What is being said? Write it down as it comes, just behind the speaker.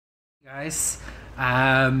Guys,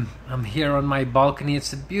 I'm here on my balcony.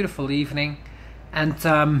 It's a beautiful evening, and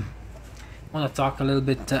I want to talk a little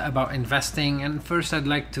bit about investing. And first, I'd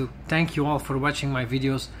like to thank you all for watching my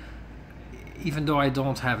videos. Even though I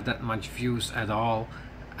don't have that much views at all,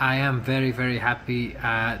 I am very happy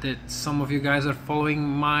that some of you guys are following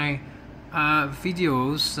my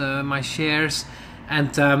videos, my shares,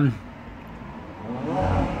 and oh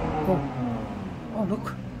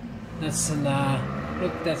look, that's an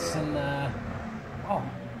look, that's an oh,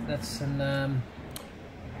 that's an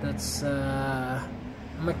that's a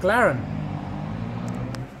McLaren,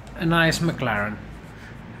 a nice McLaren.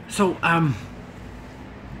 So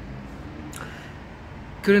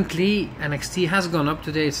currently NXT has gone up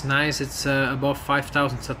today. It's nice. It's above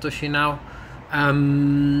 5,000 Satoshi now,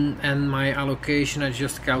 and my allocation I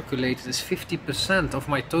just calculated is 50% of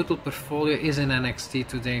my total portfolio is in NXT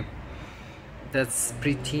today. That's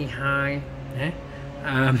pretty high, eh?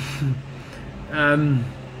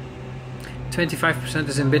 25%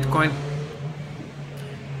 is in Bitcoin,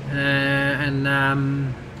 and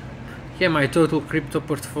yeah, my total crypto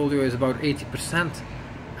portfolio is about 80%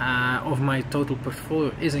 of my total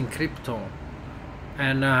portfolio is in crypto,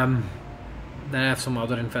 and then I have some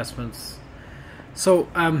other investments. So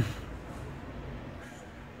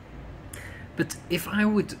but if I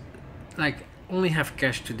would like only have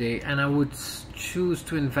cash today and I would choose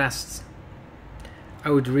to invest, I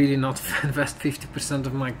would really not invest 50%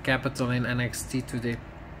 of my capital in NXT today.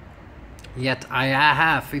 Yet I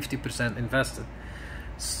have 50% invested.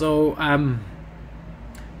 So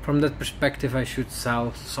from that perspective, I should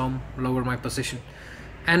sell some, lower my position.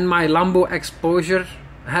 And my Lambo exposure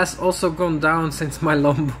has also gone down since my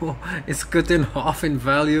Lambo is cut in half in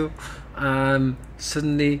value.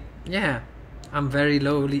 Suddenly, yeah, I'm very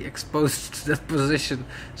lowly exposed to that position.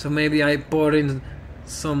 So maybe I pour in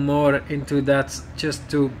some more into that just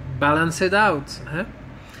to balance it out, huh?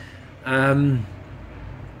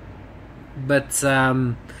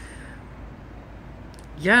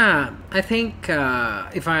 Yeah, I think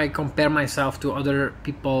if I compare myself to other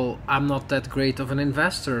people, I'm not that great of an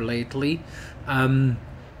investor lately.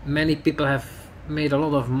 Many people have made a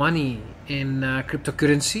lot of money in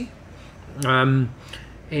cryptocurrency.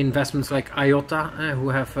 Investments like IOTA, who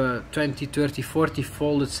have 20, 30, 40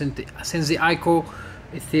 folded since the ICO,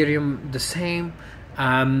 Ethereum the same,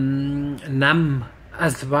 NAM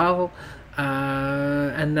as well,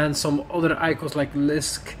 and then some other ICOs like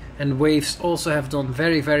Lisk and Waves also have done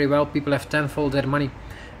very well. People have tenfold their money.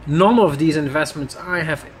 None of these investments I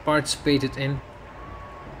have participated in.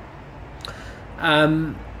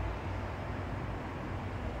 And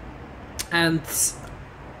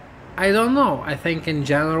I don't know, I think in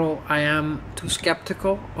general I am too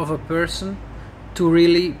skeptical of a person to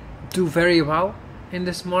really do very well in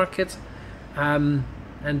this market, and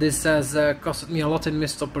this has costed me a lot in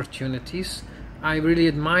missed opportunities. I really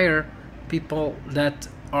admire people that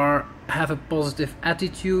have a positive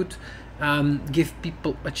attitude, give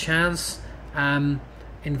people a chance,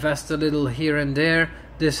 invest a little here and there.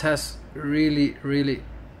 This has really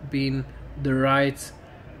been the right,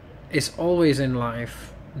 is always in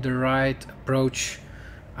life the right approach,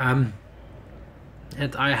 and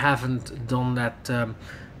I haven't done that.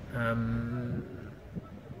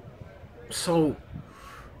 So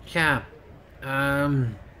yeah,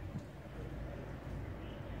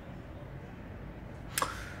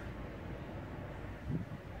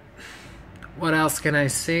 what else can I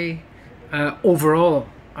say? Overall,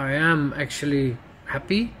 I am actually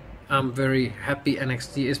happy. I'm very happy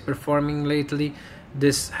NXT is performing lately.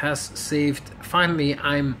 This has saved, finally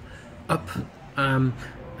I'm up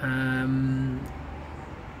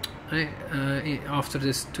after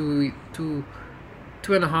this two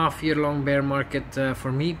and a half year long bear market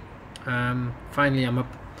for me. Finally I'm up,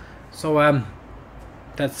 so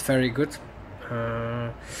that's very good.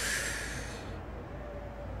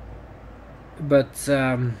 But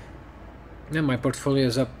yeah, my portfolio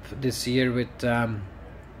is up this year with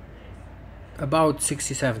about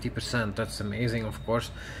 60-70%. That's amazing, of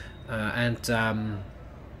course. And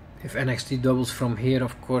if NXT doubles from here,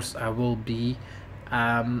 of course I will be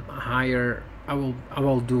higher. I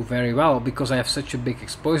will do very well because I have such a big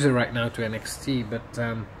exposure right now to NXT. But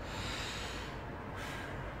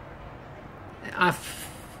I've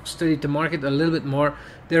studied the market a little bit more.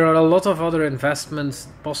 There are a lot of other investments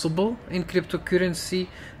possible in cryptocurrency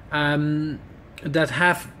that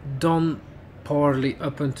have done poorly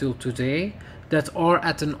up until today, that are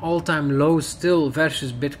at an all-time low still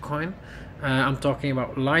versus Bitcoin. I'm talking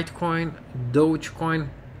about Litecoin, Dogecoin.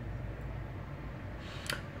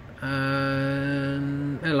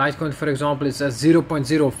 Litecoin, for example, is at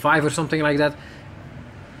 0.05 or something like that.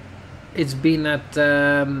 it's been at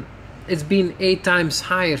it's been 8 times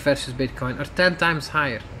higher versus Bitcoin, or 10 times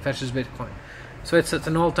higher versus Bitcoin. So it's at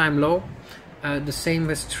an all-time low. The same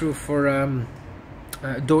is true for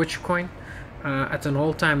Dogecoin, at an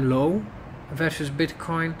all-time low versus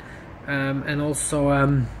Bitcoin, and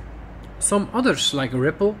also some others like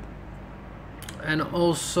Ripple, and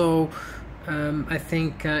also I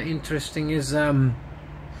think interesting is the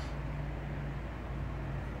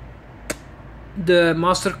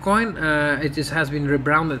Mastercoin. It has been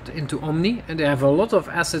rebranded into Omni, and they have a lot of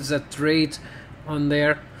assets that trade on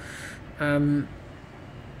there. I'm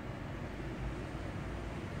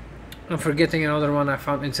forgetting another one I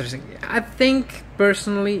found interesting. I think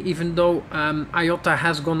personally, even though IOTA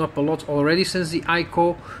has gone up a lot already since the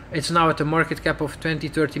ICO, it's now at a market cap of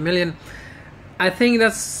 20-30 million. I think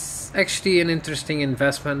that's actually an interesting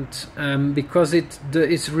investment, because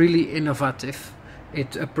it's really innovative.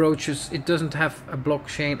 It doesn't have a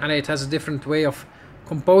blockchain, and it has a different way of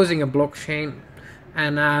composing a blockchain,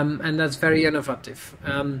 and that's very innovative.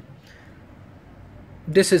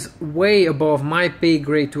 This is way above my pay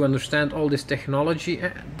grade to understand all this technology.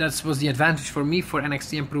 That was the advantage for me for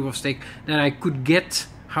NXT and Proof of Stake, that I could get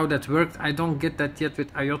how that worked. I don't get that yet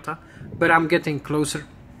with IOTA, but I'm getting closer.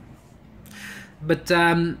 But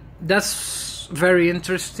that's very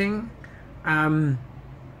interesting. I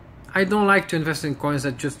don't like to invest in coins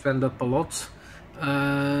that just went up a lot.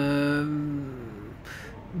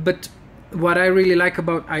 But what I really like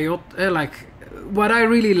about IOTA, what I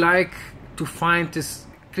really like to find is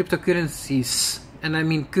cryptocurrencies, and I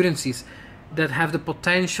mean currencies that have the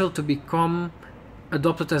potential to become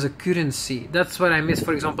adopted as a currency. That's what I miss,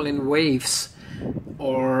 for example, in Waves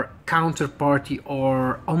or Counterparty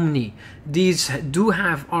or Omni. These do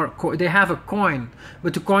have, they have a coin,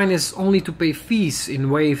 but the coin is only to pay fees. In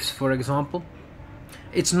Waves, for example,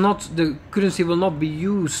 it's not, the currency will not be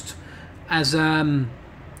used as a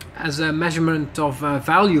measurement of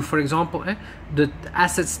value. For example, the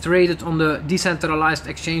assets traded on the decentralized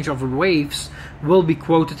exchange of Waves will be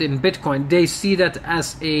quoted in Bitcoin. They see that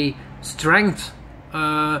as a strength,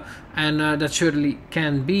 and that surely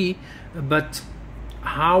can be, but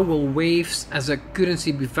how will Waves as a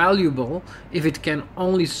currency be valuable if it can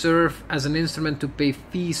only serve as an instrument to pay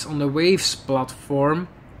fees on the Waves platform?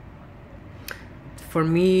 For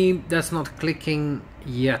me, that's not clicking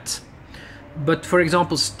yet. But for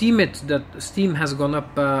example, Steem has gone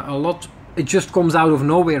up a lot. It just comes out of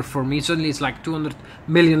nowhere for me. Suddenly it's like $200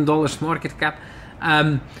 million market cap.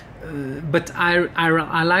 But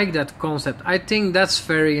I like that concept. I think that's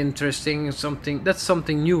very interesting. That's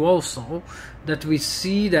something new also, that we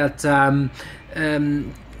see that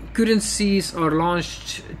currencies are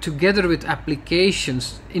launched together with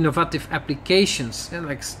applications, innovative applications,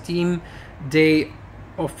 like Steem. They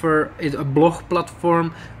offer a blog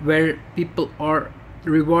platform where people are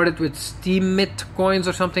rewarded with Steem coins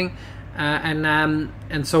or something,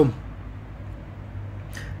 and so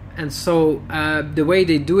the way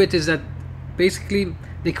they do it is that basically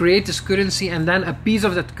they create this currency, and then a piece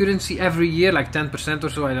of that currency every year, like 10% or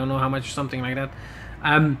so, I don't know how much, something like that,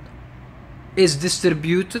 is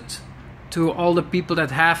distributed to all the people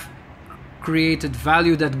that have created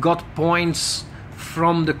value, that got points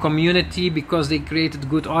from the community because they created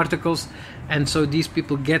good articles, and so these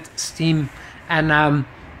people get Steem, and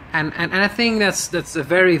I think that's a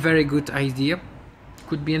very, very good idea.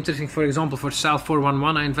 Could be interesting, for example, for Sal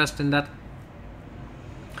 411. I invest in that.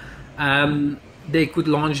 They could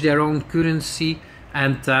launch their own currency,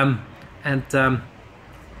 and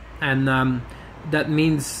that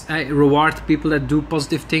means reward people that do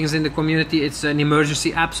positive things in the community. It's an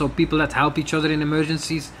emergency app, so people that help each other in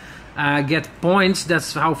emergencies get points.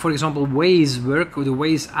 That's how, for example, Waze work, or the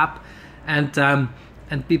Waze app, and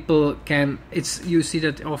people can. You see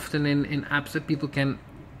that often in apps, that people can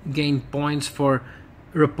gain points for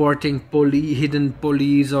reporting hidden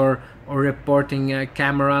police, or reporting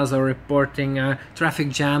cameras, or reporting traffic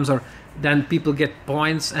jams, or then people get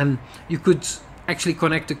points, and you could actually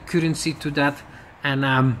connect the currency to that, and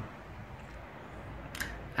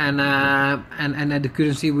the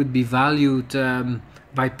currency would be valued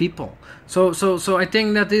by people. So I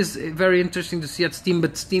think that is very interesting to see at Steem,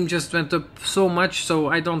 but Steem just went up so much, so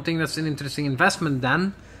I don't think that's an interesting investment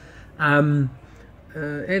then.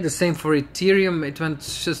 The same for Ethereum, it went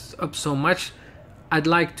just up so much. I'd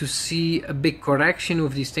like to see a big correction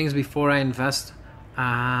of these things before I invest.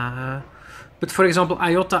 But for example,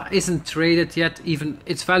 IOTA isn't traded yet. Even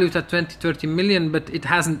it's valued at 20-30 million, but it's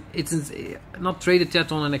not traded yet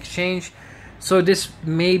on an exchange. So this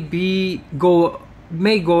may go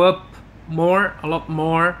up a lot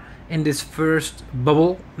more in this first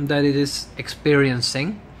bubble that it is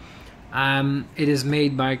experiencing. It is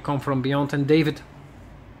made by Come From Beyond and David,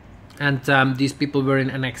 and these people were in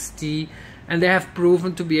NXT, and they have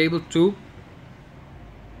proven to be able to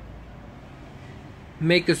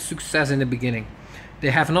make a success in the beginning. They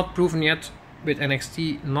have not proven yet with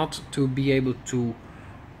NXT not to be able to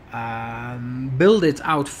build it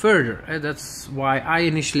out further. That's why I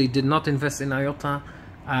initially did not invest in IOTA,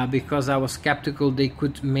 because I was skeptical they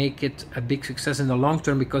could make it a big success in the long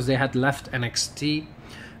term, because they had left NXT.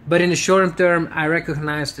 But in the short term, I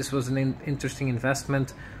recognized this was an interesting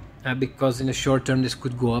investment, because in the short term this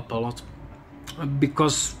could go up a lot,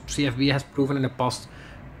 because CFB has proven in the past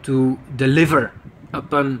to deliver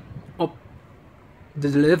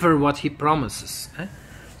deliver what he promises.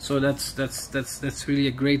 So that's really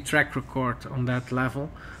a great track record on that level.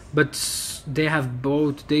 But they have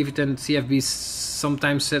both, David and CFB,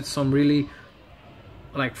 sometimes said some really,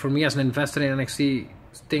 like for me as an investor in NXT,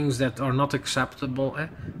 things that are not acceptable,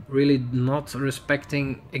 really not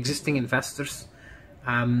respecting existing investors,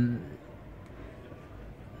 you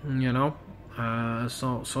know.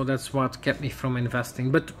 So that's what kept me from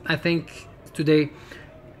investing. But I think today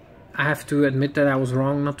I have to admit that I was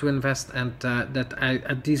wrong not to invest, and that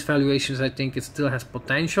at these valuations I think it still has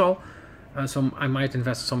potential, so I might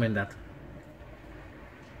invest some in that.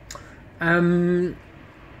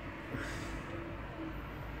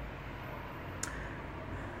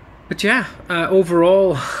 But yeah,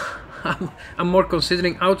 overall I'm more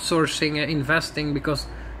considering outsourcing investing, because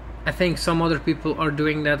I think some other people are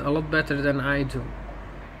doing that a lot better than I do.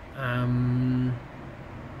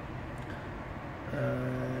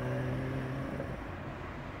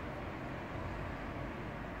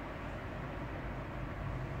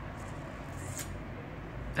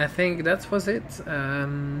 I think that was it.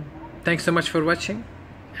 Thanks so much for watching,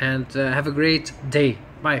 and have a great day.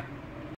 Bye.